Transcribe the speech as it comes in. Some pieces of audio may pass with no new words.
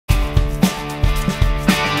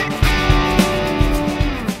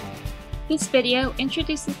This video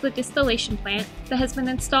introduces the distillation plant that has been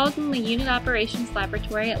installed in the Unit Operations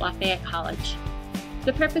Laboratory at Lafayette College.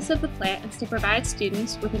 The purpose of the plant is to provide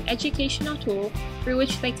students with an educational tool through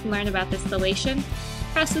which they can learn about distillation,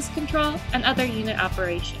 process control, and other unit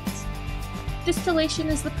operations. Distillation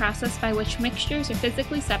is the process by which mixtures are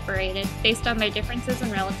physically separated based on their differences in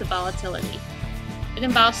relative volatility. It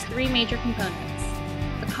involves three major components: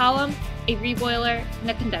 a column, a reboiler, and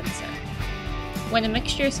a condenser. When a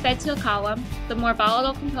mixture is fed to a column, the more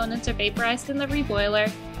volatile components are vaporized in the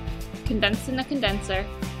reboiler, condensed in the condenser,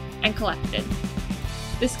 and collected.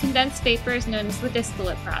 This condensed vapor is known as the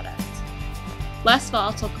distillate product. Less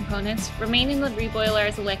volatile components remain in the reboiler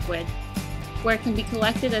as a liquid, where it can be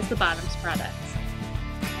collected as the bottoms product.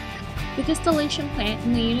 The distillation plant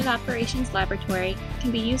in the Unit Operations Laboratory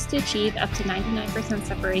can be used to achieve up to 99%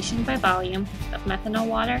 separation by volume of methanol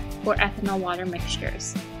water or ethanol water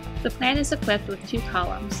mixtures. The plant is equipped with two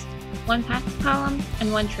columns, one packed column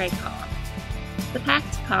and one tray column. The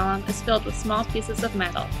packed column is filled with small pieces of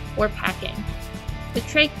metal, or packing. The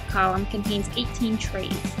tray column contains 18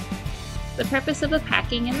 trays. The purpose of the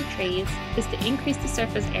packing in the trays is to increase the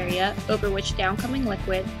surface area over which downcoming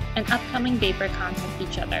liquid and upcoming vapor contact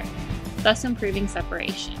each other, thus improving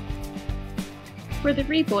separation. For the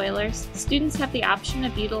reboilers, students have the option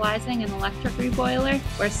of utilizing an electric reboiler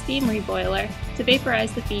or a steam reboiler to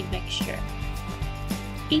vaporize the feed mixture.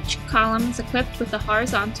 Each column is equipped with a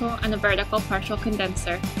horizontal and a vertical partial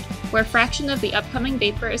condenser, where a fraction of the upcoming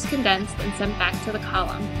vapor is condensed and sent back to the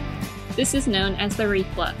column. This is known as the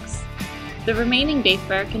reflux. The remaining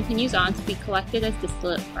vapor continues on to be collected as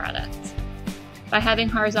distillate products. By having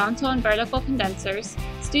horizontal and vertical condensers,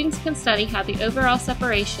 students can study how the overall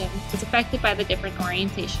separation is affected by the different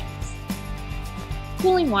orientations.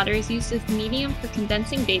 Cooling water is used as the medium for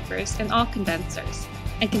condensing vapors in all condensers,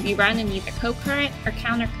 and can be run in either co-current or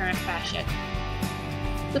countercurrent fashion.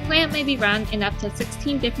 The plant may be run in up to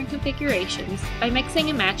 16 different configurations by mixing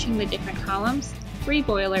and matching the different columns,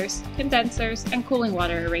 reboilers, condensers, and cooling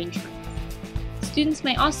water arrangements. Students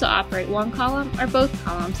may also operate one column or both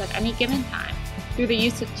columns at any given time through the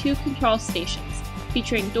use of two control stations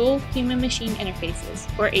featuring dual human-machine interfaces,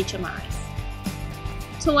 or HMIs.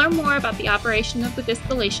 To learn more about the operation of the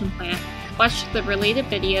distillation plant, watch the related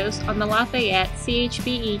videos on the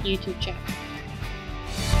LafayetteChBE YouTube channel.